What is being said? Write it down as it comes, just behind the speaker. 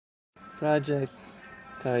project,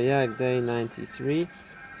 Taryag Day 93,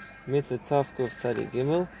 Mitzvah Tov Kuf Tzadi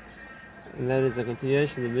Gimel, and that is a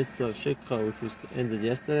continuation of the Mitzvah of Shikha, which we ended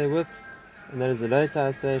yesterday with, and that is the Lo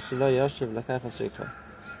Ta'aseh Shelo Yoshev L'Kach HaShikha.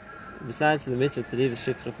 Besides the Mitzvah to leave the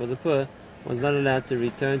Shikha for the poor, one's not allowed to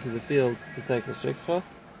return to the field to take the Shikha.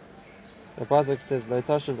 The Pasuk says Lo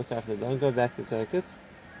Toshev L'Kach, don't go back to take it,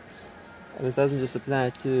 and it doesn't just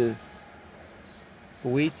apply to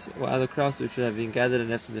wheat or other crops which have been gathered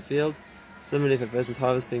and left in the field. Similarly, if a person is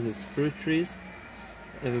harvesting his fruit trees,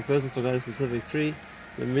 if a person forgot a specific tree,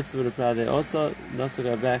 the mitzvah would apply there also, not to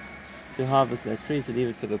go back to harvest that tree, to leave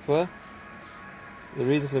it for the poor. The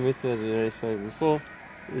reason for the mitzvah, as we already spoke before,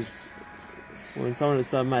 is when someone is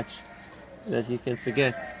so much that you can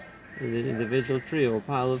forget an individual tree or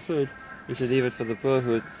pile of food, you should leave it for the poor,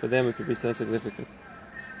 who for them it could be so significant.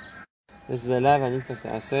 This is a lav hanitach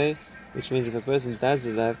ta'aseh, which means if a person does the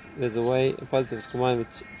lav, there's a way, a positive command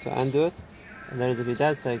to undo it, and that is if he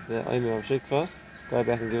does take the omer of shikha, go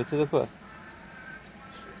back and give it to the poor.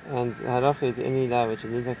 And halacha is any lav which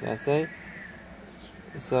is hanitach ta'aseh,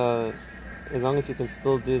 so as long as he can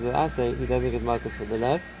still do the aseh, he doesn't get malchus for the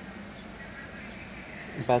lav.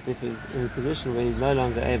 But if he's in a position where he's no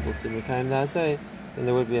longer able to mekayim the aseh, then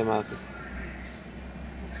there would be a malchus.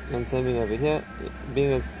 And same thing over here,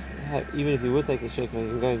 being as even if you would take the shikha, you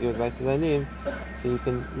can go and give it back to the anim, so you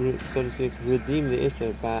can, so to speak, redeem the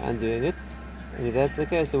issur by undoing it. And if that's the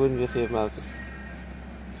case, there wouldn't be a chiyuv malchus.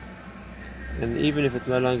 And even if it's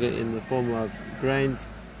no longer in the form of grains,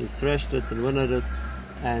 he's threshed it and winnowed it,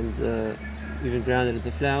 and even ground it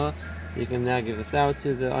into flour, you can now give the flour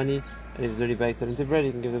to the ani, and if it's already baked it into bread,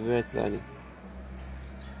 you can give the bread to the ani.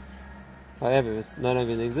 However, if it's no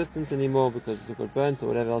longer in existence anymore because it got burnt or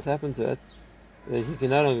whatever else happened to it, then he can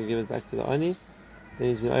no longer give it back to the ani, then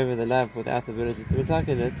he's been over the lav without the ability to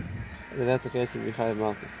metaken it, and if that's the case, he'll be chayav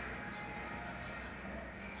malchus.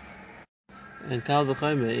 And kal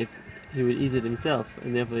v'chomer, if he would eat it himself,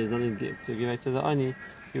 and therefore there's nothing to give back to the ani,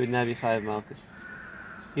 he would now be chayav malchus.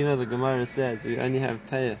 Even though the Gemara says we only have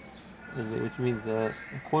payah, which means a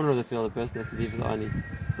corner of the field, the person has to leave for the ani,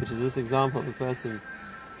 which is this example of a person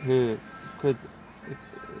who could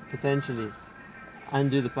potentially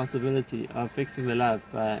undo the possibility of fixing the lav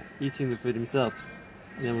by eating the food himself,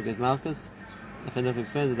 and then we'll get malchus. The Chinuch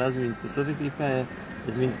explains it doesn't mean specifically payah,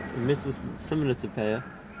 it means mitzvahs similar to payah,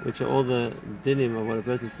 which are all the dinim of what a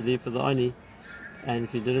person is to leave for the ani, and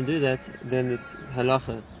if he didn't do that, then this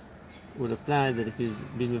halacha would apply that if he's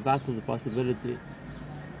been mevatel the possibility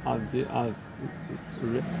of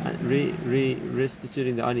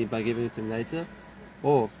restituting the ani by giving it to him later,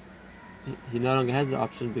 or he no longer has the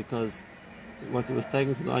option because what was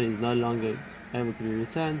taken from the ani is no longer able to be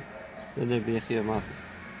returned, then there will be a chiyuv malchus.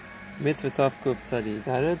 Mitzvah Tov Kuf Tzadi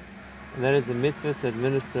Dared, and that is a mitzvah to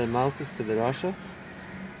administer malchus to the rasha,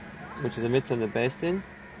 which is a mitzvah in the Beis Din.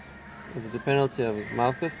 It is a penalty of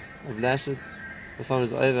malchus, of lashes, for someone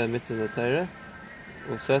who's over a mitzvah in the Torah,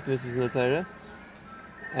 or certain mitzvahs in the Torah,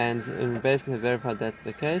 and in the Beis Din have verified that's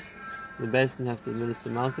the case. The Beis Din have to administer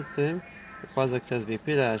malchus to him. The pasuk says,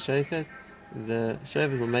 "V'pila ha'sheiket," the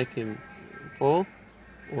shevet will make him fall,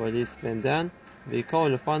 or at least bend down.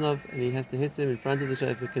 V'yikol lefanov, and he has to hit him in front of the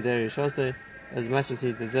shevet kederi shosei, as much as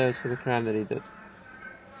he deserves for the crime that he did.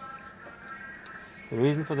 The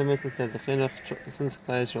reason for the mitzvah, says the Chinuch, since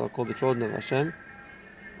Klal Yisrael are called the children of Hashem,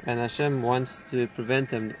 and Hashem wants to prevent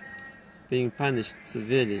them being punished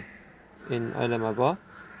severely in Olam Haba,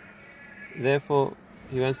 therefore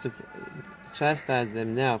He wants to chastise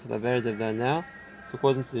them now for the averos they've done now, to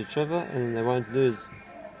cause them to do tshuva, and then they won't lose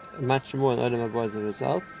much more in Olam Haba as a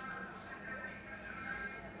result.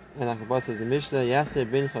 And like Abba says in Mishnah, Yaser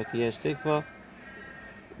bincha ki yesh tikva,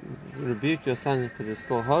 rebuke your son because there's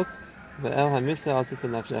still hope, but el hamisa al tisa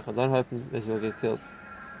nafshecha, don't hope that he'll get killed.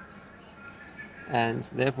 And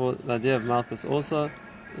therefore the idea of malchus also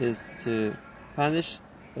is to punish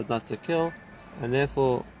but not to kill, and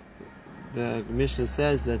therefore the Mishnah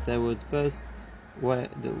says that they would first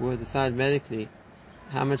would decide medically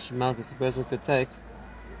how much malchus a person could take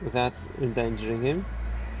without endangering him,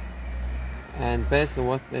 and based on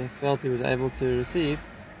what they felt he was able to receive,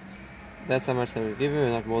 that's how much they would give him,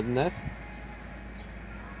 and not more than that.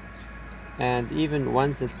 And even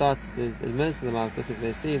once they start to administer the malchus, if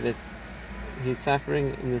they see that he's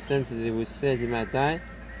suffering in the sense that he was said he might die,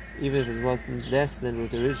 even if it wasn't less than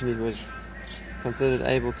what originally he was considered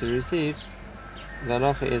able to receive, the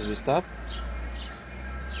halacha is we stop.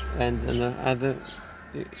 And in the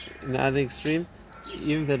other extreme,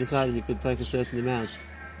 even if they decided he could take a certain amount,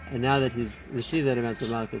 and now that he's received that amount of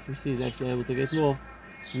malchus, we see he's actually able to get more,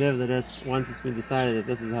 nevertheless, once it's been decided that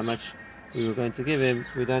this is how much we were going to give him,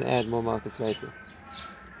 we don't add more malchus later.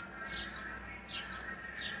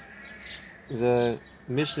 The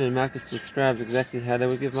Mishnah in Malchus describes exactly how they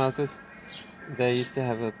would give malchus. They used to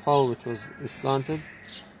have a pole which was slanted,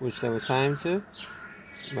 which they would tie him to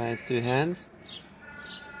by his two hands.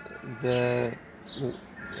 The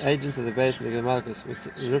agent of the base in the Malchus would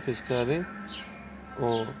rip his clothing,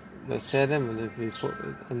 or they would tear them,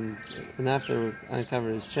 and enough they would uncover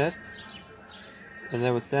his chest, and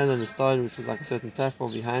they would stand on a stone which was like a certain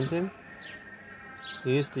platform behind him.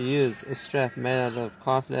 He used to use a strap made out of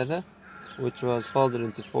calf leather, which was folded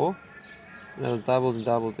into four, and that was doubled and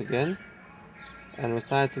doubled again, and it was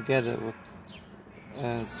tied together with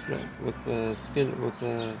a strap, with the skin, with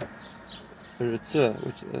a ritzur,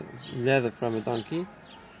 which leather from a donkey.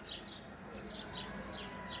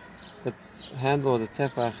 Its handle was a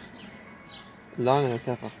tefach long and a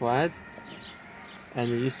tefach wide,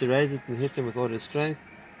 and they used to raise it and hit him with all his strength.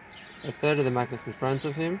 A third of the malchus in front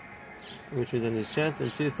of him, which was on his chest,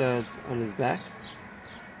 and 2/3 on his back.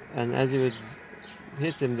 And as he would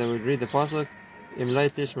hit him, they would read the pasuk, Im lo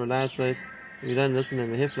tishma la'asos. If you don't listen,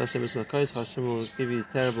 then the hifla Hashem is malchus, Hashem will give you these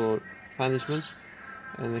terrible punishments.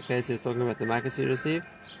 In the case he was talking about the malchus he received.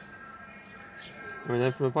 We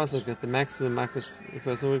know from a pasuk that the maximum malchus a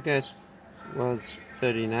person would get was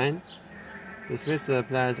 39. This mitzvah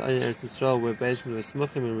applies only in Eretz Yisrael, where based on the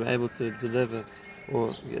smuchim and we're able to deliver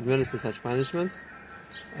or administer such punishments.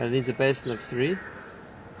 And it needs a basin of 3.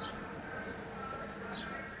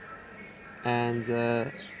 And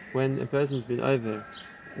when a person's been over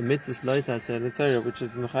a mitzvah loita say in the Torah, which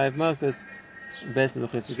is the mechayev malchus, based on the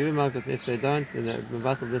mechayev to give him malchus, and if they don't, then they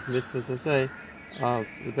mevatel this mitzvah to say of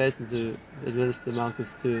the basin to administer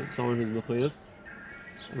malchus to someone who's mechayev.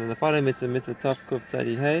 And then the following mitzvah taf kuf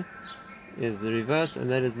tzadi hey, is the reverse,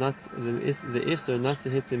 and that is not the isser not to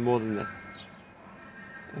hit him more than that.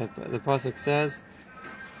 The pasuk says,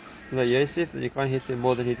 "Lo Yosef," that you can't hit him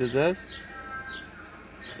more than he deserves,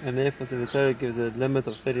 and therefore, so the Torah gives a limit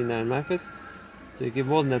of 39 malchus. So you give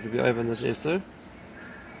more than that would be over on this isser.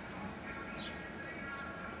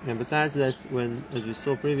 And besides that, when, as we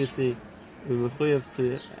saw previously, we're mechuyev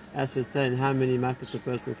to ascertain how many malchus a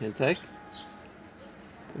person can take,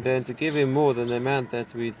 then to give him more than the amount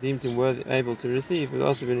that we deemed him able to receive would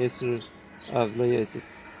also be an issue of Lo Yosef.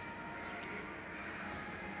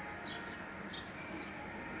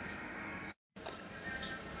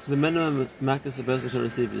 The minimum malchus a person can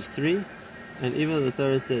receive is 3, and even though the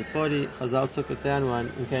Torah says 40, Chazal took it down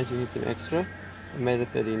one in case we need some extra and made it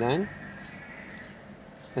 39.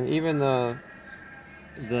 And even though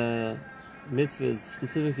the mitzvah is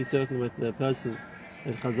specifically talking with the person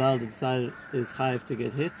that Chazal decided is chayiv to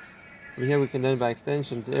get hit, from here we can learn by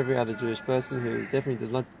extension to every other Jewish person who definitely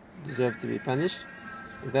does not deserve to be punished.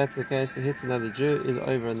 If that's the case, to hit another Jew is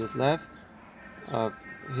over in this life of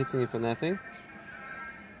hitting him for nothing.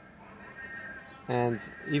 And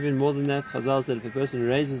even more than that, Chazal said if a person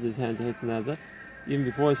raises his hand to hit another, even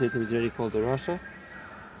before he's hit him, he's already called a Rasha.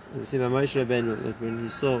 As you see by Moshe Rabbeinu, that when he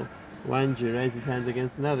saw one Jew raise his hands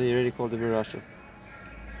against another, he already called him a Rasha.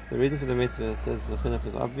 The reason for the mitzvah, says the Chinuch,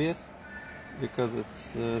 is obvious, because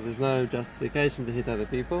there's no justification to hit other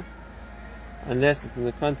people, unless it's in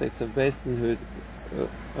the context of Beis Din who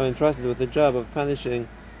are entrusted with the job of punishing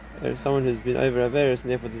someone who's been over Averis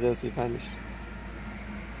and therefore deserves to be punished.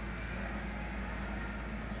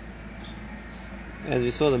 As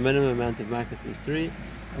we saw, the minimum amount of malchus is 3,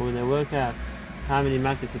 and when they work out how many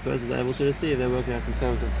malchus a person is able to receive, they work it out in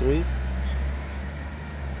terms of 3s.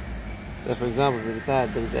 So for example, if we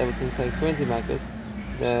decide that he's able to take 20 malchus,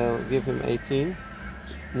 they'll give him 18,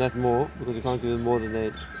 not more, because you can't give him more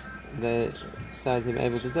than they decided him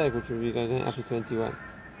able to take, which will be going up to 21.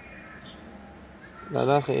 The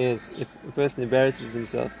halacha is, if a person embarrasses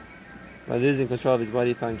himself by losing control of his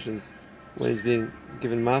body functions when he's being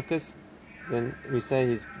given malchus, then we say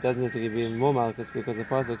he doesn't have to give him more malchus, because the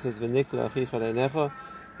pasuk says v'nikla achicha leinecha,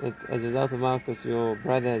 that as a result of malchus your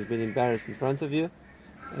brother has been embarrassed in front of you,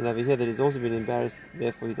 and over here that he's also been embarrassed,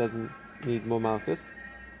 therefore he doesn't need more malchus.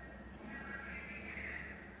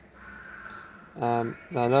 The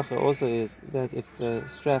halacha also is that if the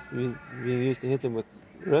strap being used to hit him with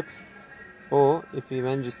rips, or if he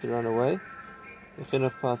manages to run away, the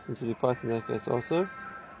chinuch pass needs to be part in that case also.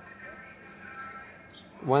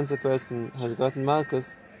 Once a person has gotten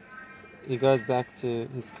malchus, he goes back to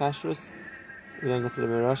his kashrus. We don't consider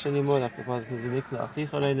him a Rosh anymore, like the pasuk says, "V'nikla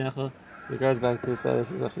achicha leinecha." He goes back to his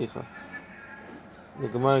status as achicha. The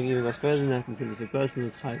Gemara even goes further than that and says if a person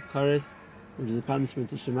was chayiv kares, which is a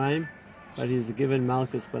punishment to Shemayim, but he's given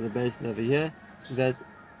malchus by the basin over here, that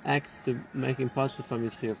acts to make him part from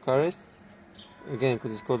his chayiv kares. again,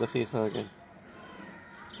 because it's called a chicha again.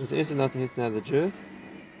 It's also not to hit another Jew.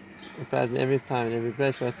 It applies in every time and every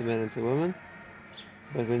place, both to men and to women.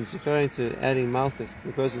 But when it's referring to adding malchus to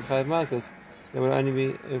the person's chayav malchus, it would only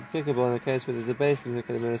be applicable in a case where there's a basin who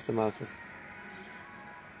can administer malchus.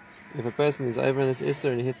 If a person is over in this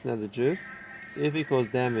Isser and he hits another Jew, so if he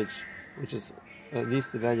caused damage, which is at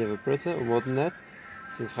least the value of a pruta, or more than that, so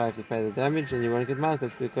he's chayav to pay the damage, and you won't get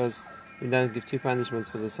malchus because you don't give two punishments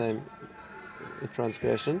for the same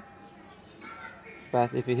transgression.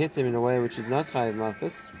 But if you hit him in a way which is not chayav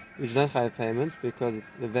malchus, which is not chayav payment, because it's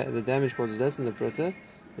the damage causes less than the pruta,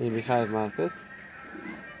 then you be chayav malchus.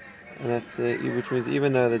 And that's which means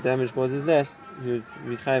even though the damage causes less, you would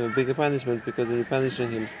be chayav a bigger punishment because you're punishing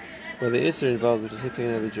him for the isser involved, which is hitting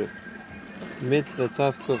another Jew. Mitzvah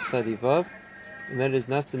Tav Kuf Tzadi Vav, and that is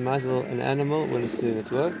not to muzzle an animal when it's doing its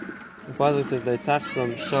work. The Pasuk says they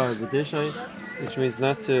tachsam shar b'dishay, which means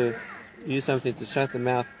not to use something to shut the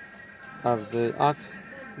mouth of the ox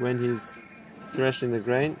when he's threshing the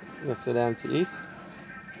grain. You have to allow him to eat.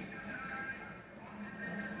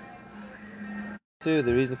 2.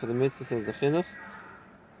 The reason for the mitzvah, says the chinuch,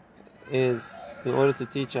 is in order to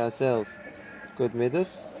teach ourselves good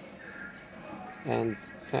midas and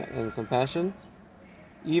compassion,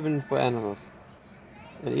 even for animals.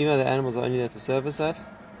 And even though the animals are only there to service us,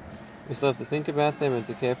 we still have to think about them and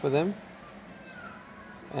to care for them,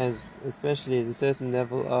 as especially as a certain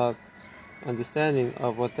level of understanding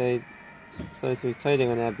of what they, so to speak, trading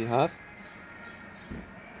on our behalf,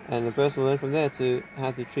 and the person will learn from there to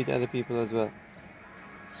how to treat other people as well.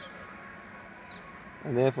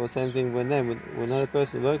 And therefore, same thing when another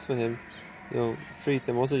person works for him, he'll treat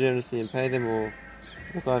them also generously and pay them or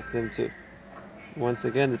look after them too. Once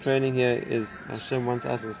again, the training here is Hashem wants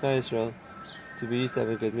us as Klal Yisrael to be used to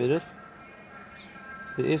having good midas.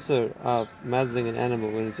 The issur of muzzling an animal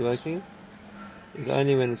when it's working is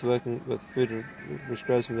only when it's working with food which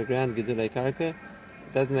grows from the ground, gidulei karka. It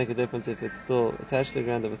doesn't make a difference if it's still attached to the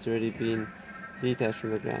ground or if it's already been detached from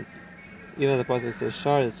the ground. Even though the pasuk says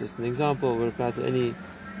shar, it's just an example, it would apply to any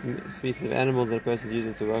species of animal that a person is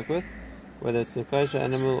using to work with, whether it's a kosher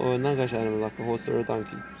animal or a non-kosher animal like a horse or a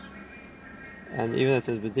donkey. And even though it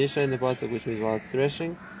says b'disha in the pasuk, which means while it's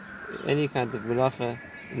threshing, any kind of melacha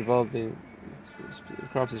involving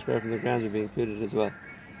crops that grow from the ground would be included as well.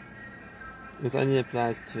 It only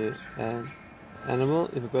applies to an animal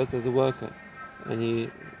if a person is a worker and he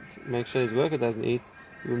makes sure his worker doesn't eat,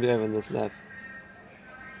 he won't be over on this level.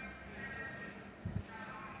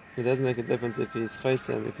 It doesn't make a difference if he's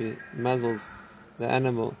chosem, if he muzzles the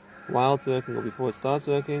animal while it's working or before it starts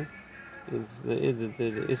working. The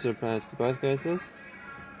issur applies to both cases.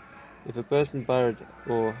 If a person borrowed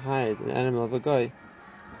or hired an animal of a guy,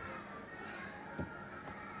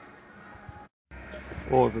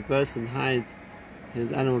 or if a person hired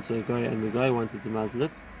his animal to a guy and the guy wanted to muzzle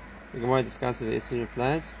it, the Gemara discusses if the issur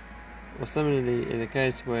applies. Or similarly, in a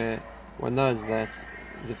case where one knows that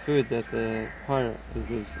the food that the parah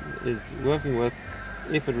is working with,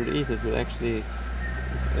 if it would eat it, would actually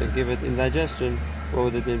give it indigestion, what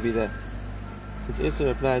would the din be there? This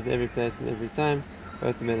issur applies to every place and every time,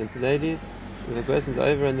 both to men and to ladies. If a person's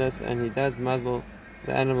over on this and he does muzzle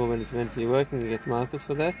the animal when it's meant to be working, he gets malchus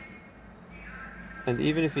for that. And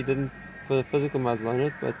even if he didn't put a physical muzzle on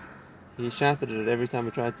it, but he shouted at it every time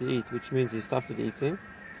it tried to eat, which means he stopped it eating,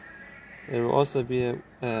 it will also be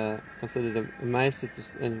considered a ma'aseh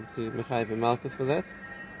to mechayev a malchus for that.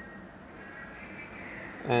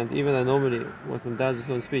 And even though normally what one does with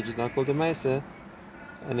one's speech is not called a ma'aseh,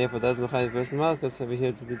 and therefore does mechayev a person malchus, over here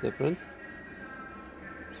it would be different.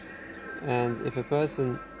 And if a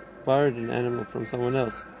person borrowed an animal from someone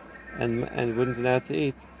else and wouldn't allow it to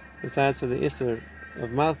eat, besides for the issur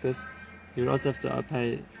of malchus, he would also have to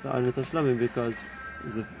pay the onut hashlamim, because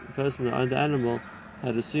the person who owned the animal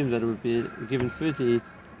had assumed that it would be given food to eat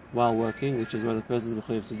while working, which is what a person is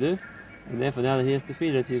mechayev to do, and therefore now that he has to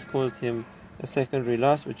feed it, he has caused him a secondary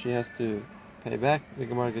loss which he has to pay back. The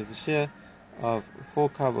Gemara gives a share of 4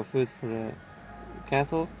 kav of food for a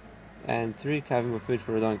cattle and 3 kavim of food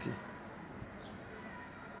for a donkey.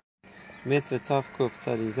 Mitzvah Tav Kuf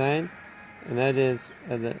Tzadi Zayin, and that is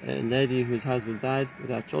a lady whose husband died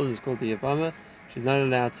without children is called the Yavama. She's not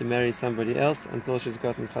allowed to marry somebody else until she's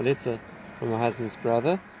gotten chalitza from her husband's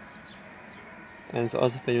brother, and it's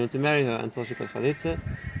also for anyone to marry her until she got chalitza.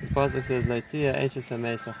 The pasuk says Lotia Eishes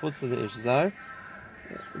Hamei Sachutza Leish Zar.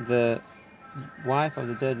 The wife of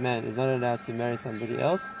the dead man is not allowed to marry somebody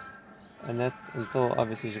else, and that's until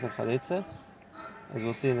obviously she got chalitza, as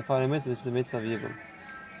we'll see in the following mitzvah, which is the mitzvah of Yibum.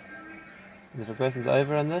 And if a person's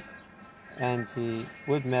over on this and he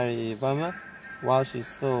would marry a Yibama, while she's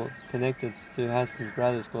still connected to her husband's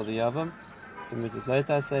brother, is called the Yavam. So Mitzvah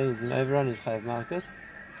Leita say he's been overrun, he's Chayav Malkus.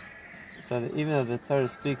 So that even though the Torah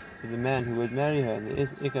speaks to the man who would marry her, and the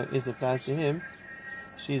Isser applies to him,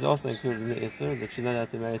 she's also included in the Isser, that she's not allowed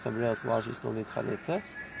to marry somebody else while she still needs Chalitza.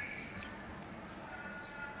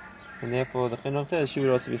 And therefore the Chinuch says she would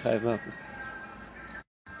also be Chayav Malkus.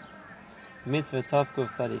 Mitzvah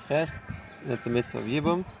Tovkuf Tzadi Ches, that's a mitzvah of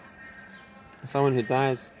Yibum. Someone who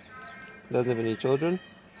dies doesn't have any children.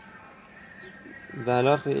 The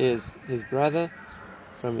halacha is his brother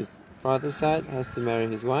from his father's side has to marry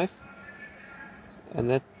his wife, and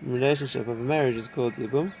that relationship of a marriage is called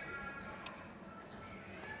Yibum.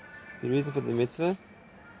 The reason for the mitzvah,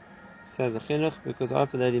 says the Chinuch, because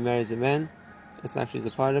after the lady marries a man, it's like she's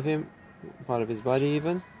a part of him, part of his body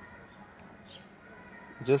even.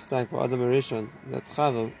 Just like for Adam Arishon, that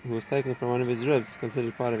Chava, who was taken from one of his ribs, is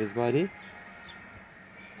considered part of his body.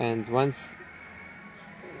 And once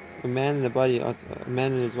a man and a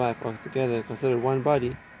man and his wife are together, considered one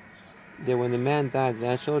body, then when the man dies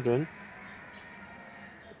without children,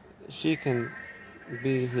 she can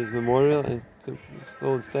be his memorial and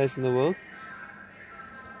fill his place in the world.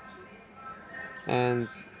 And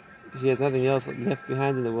he has nothing else left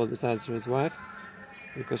behind in the world besides his wife,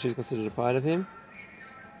 because she's considered a part of him.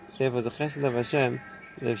 Therefore, the chesed of Hashem,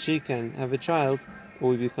 that if she can have a child, it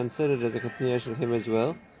will be considered as a continuation of him as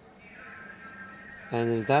well.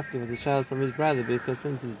 And it is dafka as a child from his brother, because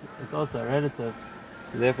since it's also a relative,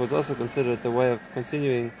 so therefore it's also considered a way of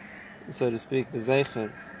continuing, so to speak, the zeicher,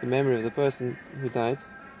 the memory of the person who died.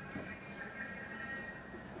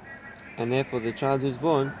 And therefore the child who's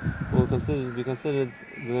born will be considered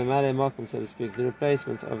the memale makom, so to speak, the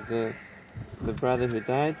replacement of the brother who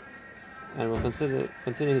died, and will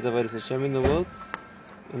continue his avodas Hashem in the world,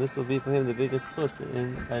 and this will be for him the biggest schus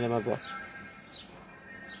in Olam Haba.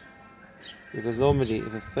 Because normally,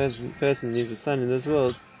 if a person leaves a son in this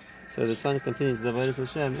world, so the son continues his avodas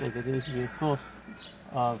Hashem and continues to be a source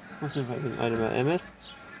of schusim in Olam Emes.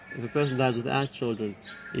 If a person dies without children,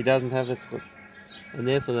 he doesn't have that schus, and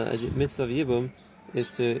therefore the mitzvah of Yibum is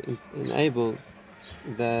to enable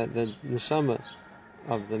the neshama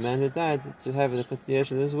of the man who died to have a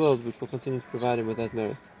continuation in this world, which will continue to provide him with that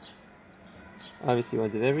merit. Obviously, he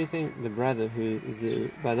won't have everything. The brother, who is the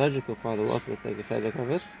biological father, will also take a chedek of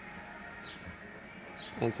it,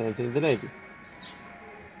 and same thing the lady.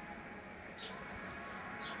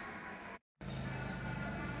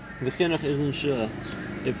 The chinuch isn't sure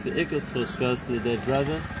if the ikos chus goes to the dead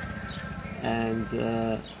brother, and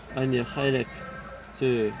only a chedek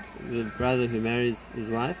to the brother who marries his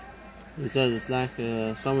wife. He says it's like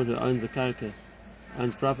someone who owns a karka,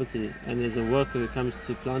 owns property, and there's a worker who comes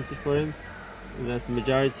to plant it for him, that the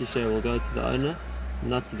majority share will go to the owner,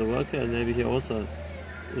 not to the worker. And maybe here also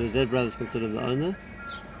the dead brother is considered the owner,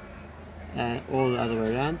 or the other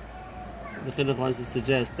way around. The Chinuch wants to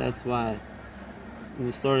suggest that's why in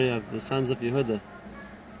the story of the sons of Yehuda,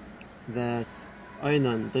 that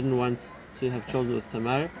Oinan didn't want to have children with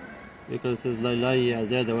Tamar, because it says Lo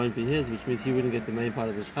Yazer, they won't be his, which means he wouldn't get the main part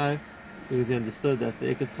of the schar, because he understood that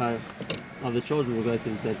the ikos schar of the children will go to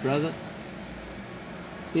his dead brother.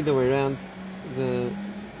 Either way around, the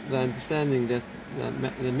understanding that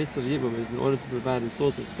the mitzvah of Yibum is in order to provide a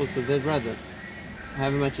source of schus to the dead brother,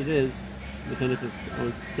 however much it is, the Chinuch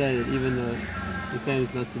would say that even though he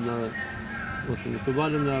claims not to know what the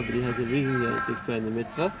Kabbalim know, but he has a reason here to explain the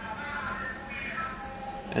mitzvah.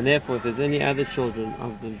 And therefore, if there's any other children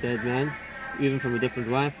of the dead man, even from a different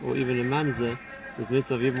wife, or even a mamzer, this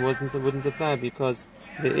mitzvah of Yibum wouldn't apply, because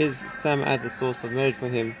there is some other source of marriage for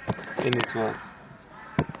him in this world.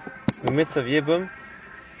 The mitzvah of Yibum,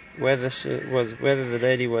 whether the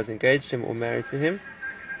lady was engaged to him or married to him,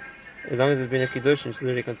 as long as there's been a kiddush, she's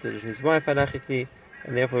already considered his wife halachically,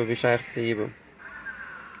 and therefore will be shaykh to Yibum.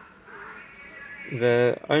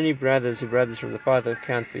 The only brothers from the father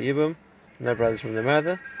count for Yibum, no brothers from the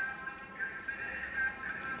mother.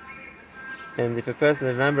 And if a person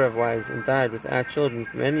had a number of wives and died without children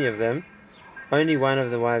from any of them, only one of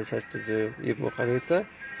the wives has to do Yibum Chalitza,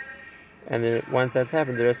 and once that's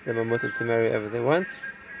happened, the rest of them are mutter to marry whoever they want,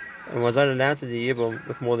 and we're not allowed to do Yibum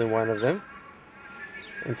with more than one of them.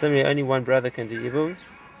 And similarly, only one brother can do Yibum,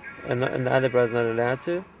 and the other brother's not allowed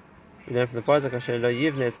to. We learn from the pasuk, Asher lo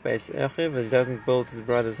yivne space echiv, and he doesn't build his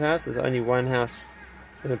brother's house. There's only one house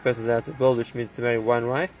that a person's allowed to build, which means to marry one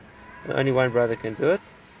wife, and only one brother can do it.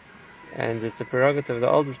 And it's a prerogative of the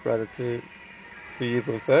oldest brother to do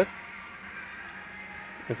Yibum first.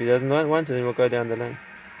 If he doesn't want to, then we'll go down the line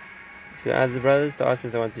to other brothers to ask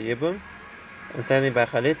if they want to Yibum. And same thing by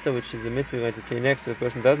Chalitza, which is the mitzvah we're going to see next. If a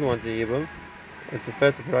person doesn't want to Yibum, it's the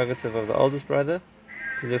first prerogative of the oldest brother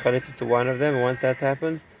to do chalitza to one of them, and once that's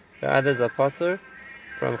happened, the others are potter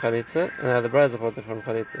from chalitza, and the other brothers are potter from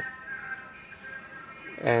chalitza.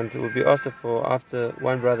 And it would be also for after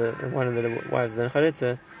one brother and one of the wives done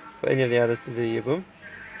chalitza, for any of the others to do yibum.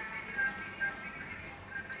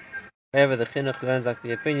 However, the chinuch learns like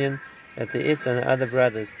the opinion that the issa on other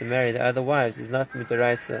brothers to marry the other wives is not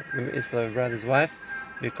mitaraisa, the issa of a brother's wife,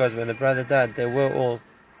 because when the brother died, they were all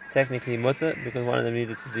technically mutter, because one of them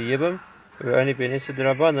needed to do yibum. It would only be an issa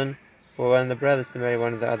d'Rabbanan for one of the brothers to marry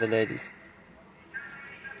one of the other ladies.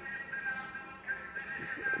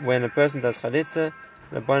 When a person does chalitza,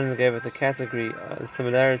 Rabbanan gave it a category, a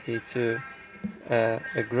similarity to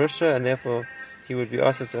a grusha, and therefore he would be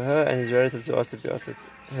also to her, and his relatives would also be also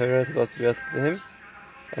to her relatives also be also to him,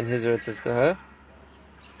 and his relatives to her.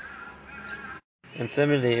 And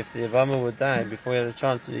similarly, if the Yavama would die before he had a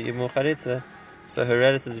chance to do Yibum Chalitza, so her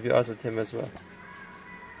relatives would be also to him as well.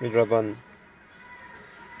 With Rabbanan.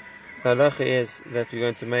 The halacha is that if you're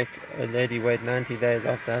going to make a lady wait 90 days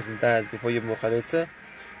after her husband died before Yibum Chalitza,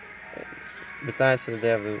 besides for the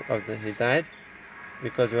day he died,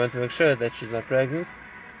 because we want to make sure that she's not pregnant,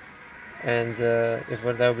 and if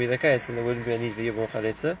that would be the case, then there wouldn't be a need for Yibum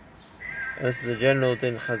Chalitza. And this is a general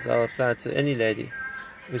din Chazal applied to any lady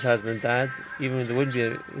whose husband died, even if there wouldn't be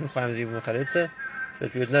a requirement of Yibum Chalitza, so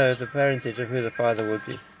that you would know the parentage of who the father would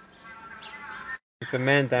be. If a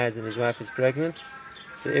man dies and his wife is pregnant,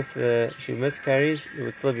 so if she miscarries, it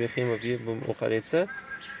would still be a chiyuv of Yibum Chalitza,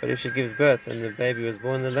 but if she gives birth and the baby was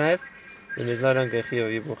born alive, then there's no longer a chiyuv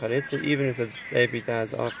of Yibum Chalitza, even if the baby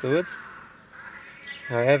dies afterwards.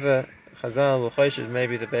 However, Chazal will choshesh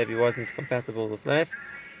maybe the baby wasn't compatible with life,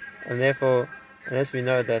 and therefore, unless we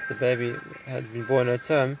know that the baby had been born at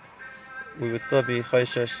term, we would still be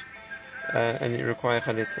choshesh and require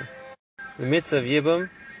chalitza. The mitzvah of Yibum,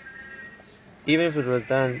 even if it was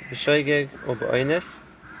done b'shoigeg or b'oines,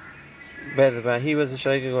 whether by he was a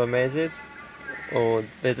shoigeg or a mezid, or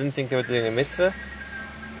they didn't think they were doing a mitzvah,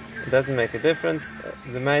 it doesn't make a difference.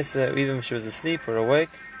 The ma'aseh, even if she was asleep or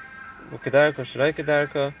awake, u'kedarko shrei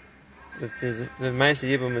kedarko, the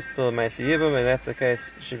ma'aseh Yibum is still a ma'aseh Yibum, and that's the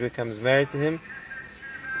case. She becomes married to him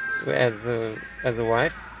as a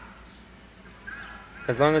wife,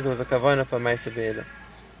 as long as it was a kavanah for ma'aseh be'elah.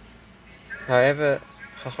 However,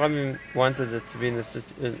 Chachamim wanted it to be in the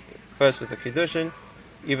first with the kiddushin,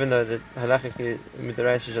 even though the halachically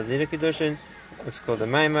midaraisa doesn't need a kiddushin. It's called a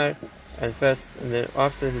maimar, and then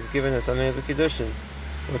after he's given her something as a kiddushin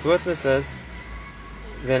with witnesses,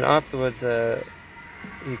 then afterwards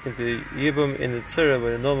he can do yibum in the tzura,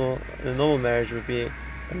 where a normal marriage would be a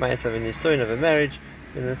ma'aseh of a nisoin of a marriage.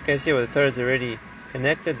 In this case here, where the Torah has already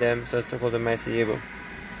connected them, so it's called a ma'aseh yibum.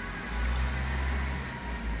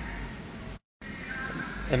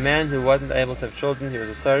 A man who wasn't able to have children, he was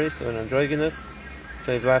a saris or an androgynous,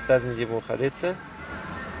 so his wife doesn't need Yibum Chalitza.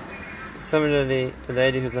 Similarly, a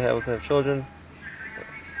lady who's not able to have children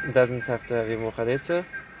doesn't have to have Yibum Chalitza.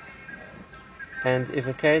 And if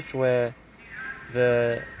a case where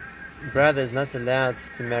the brother is not allowed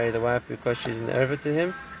to marry the wife because she's an erva to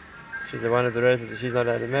him, she's one of the relatives that she's not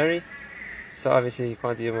allowed to marry, so obviously he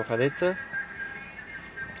can't do Yibum Chalitza.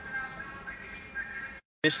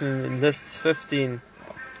 The Mishnah lists 15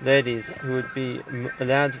 ladies who would be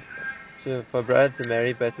allowed for a brother to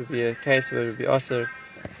marry, but it would be a case where it would be also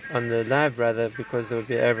on the live brother because there would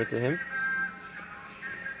be an erva to him,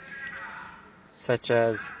 such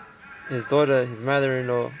as his daughter, his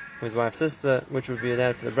mother-in-law, his wife's sister, which would be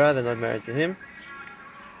allowed for the brother, not married to him,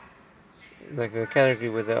 like the category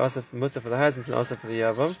where they're also mutter for the husband and also for the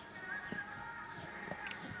yavam.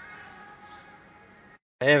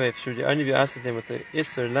 However, if she would only be asked them with the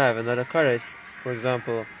isur lav and not a kares, for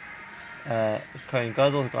example, Kohen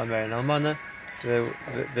Gadol who can't marry an almana, so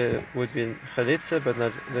there would be chalitza, but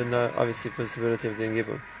there's no obviously possibility of doing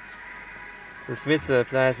yibum. This mitzvah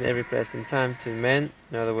applies in every place and time to men,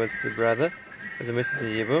 in other words to the brother, as a mitzvah to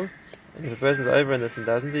yibum. And if a person is over in this and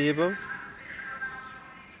doesn't do yibum,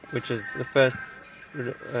 which is the first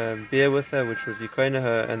beer with her, which would be koine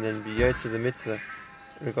her, and then be yotze the mitzvah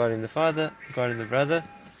regarding the father, regarding the brother,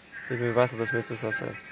 he'd be vital this mitzvah also.